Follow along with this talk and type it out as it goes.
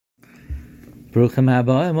Baruchim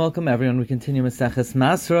haba and welcome everyone. We continue Maseches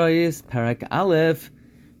Masrois, Parak Aleph,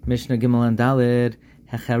 Mishnah Gimel and Daled,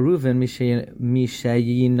 Hecharuvin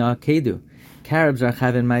Mishayina Kedu. Carobs are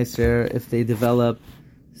Chavin Meiser if they develop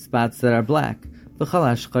spots that are black.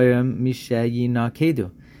 V'chalash Chayim Mishayina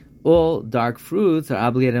Kedu. All dark fruits are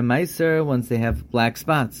obligated Meiser once they have black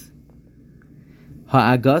spots.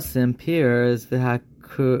 Ha'agasim pears v'hakerus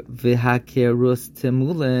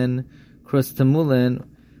temulin, krus temulin,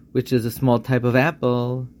 which is a small type of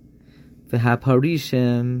apple,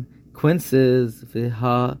 v'ha-parishim, quinces,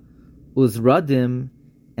 v'ha-uzradim,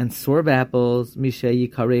 and sorb apples,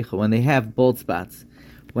 mishayi karecha, when they have bold spots.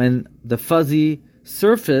 When the fuzzy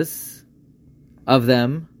surface of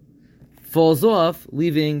them falls off,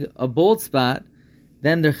 leaving a bold spot,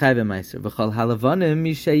 then they're chayiv in meiser. V'chal halavanim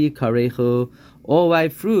mishayi karechu, all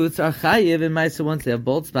white fruits are chayiv in meiser once they have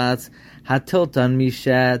bold spots, hatiltan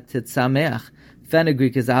misha titzameach,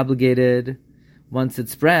 fenugreek is obligated once it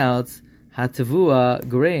sprouts. Hatavua,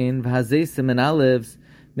 grain, v'hazesim and olives,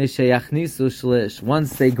 mishayachnisu shlish.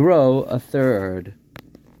 Once they grow a third.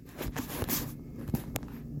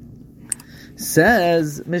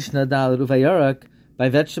 Says Mishnah Dal Ruvayarak, by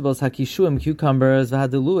vegetables hakishuim, cucumbers,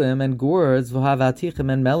 v'hadaluim, and gourds,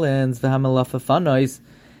 v'havatichim, and melons, v'hamalafafanois,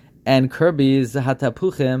 and kirbies,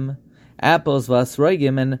 hatapuchim, apples,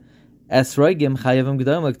 v'asroigim, and esroigim chayavim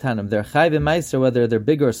gedolim lektanim. They're chayavim meiser whether they're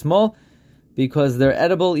big or small, because they're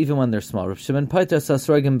edible even when they're small. Reb Shimon pater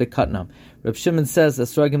esroigim bekatnam. Reb Shimon says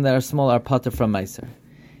esroigim that are small are pater from meiser.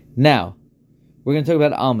 Now, we're going to talk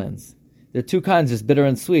about almonds. There are two kinds: there's bitter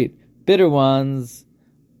and sweet. Bitter ones,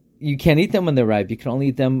 you can't eat them when they're ripe. You can only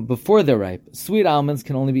eat them before they're ripe. Sweet almonds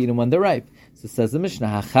can only be eaten when they're ripe. So says the Mishnah,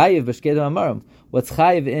 hachayiv b'shkedim amarim. What's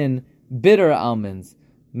chayiv in bitter almonds?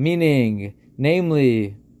 Meaning,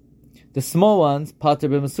 namely, the small ones, pater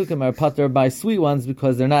b'mesukim, are pater by sweet ones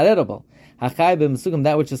because they're not edible. Hachai b'mesukim,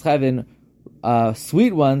 that which is chayv in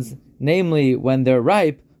sweet ones, namely when they're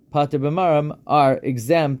ripe, pater b'maram, are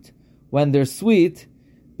exempt when they're sweet,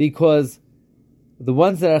 because the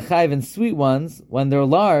ones that are chayv in sweet ones, when they're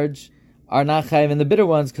large, are not chayv in the bitter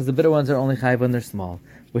ones, because the bitter ones are only chayv when they're small.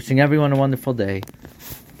 Wishing everyone a wonderful day.